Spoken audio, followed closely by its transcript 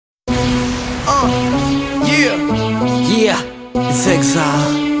Yeah, it's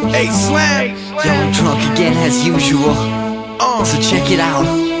Xyl. Hey, Slam. Yo, I'm drunk again as usual. So check it out.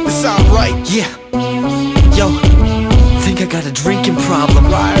 This sound right. Yeah. Yo, think I got a drinking problem.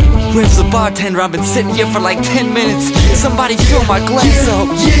 Right. Where's the bartender? I've been sitting here for like 10 minutes. Somebody fill my glass up.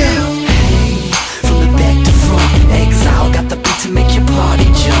 Yeah. Hey, from the back to front, Xyl got the beat to make your party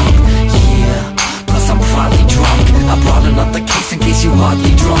jump. Yeah, plus I'm probably drunk. I brought another case in case you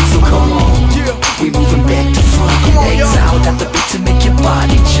hardly drunk. So come on, Yeah. we moving back to front. Come on, yo. Xyl got the beat to make your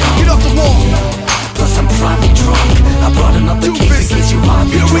body jump. Get off the wall. Plus I'm probably drunk. I brought another case in case you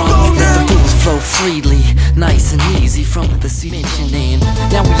hardly Here we drunk. go Let the now. booze flow freely, nice and easy from the sea mentioning.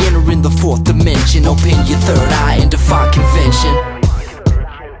 Now we enter in the fourth dimension. Open your third eye and defy convention.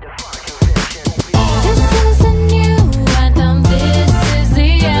 This is a new anthem, this is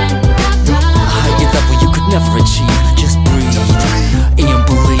the end of time. A higher level you could never achieve. Just breathe and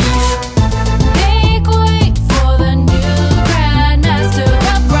believe. Make way for the new grandmaster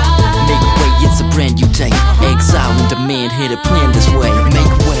of rhyme. Make way, it's a brand new day. Xyl in demand, here to plan this way.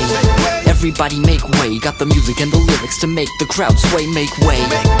 Make way, everybody make way. Got the music and the lyrics to make the crowd sway. Make way,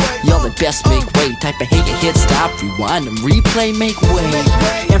 y'all at best make way. Type of hate, hit, stop, rewind and replay. Make way,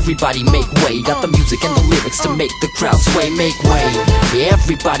 everybody make way. Got the music and the lyrics to make the crowd sway. Make way,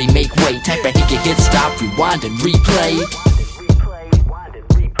 everybody make way. Type of hate, stop, rewind and replay.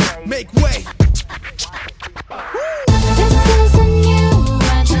 Make way.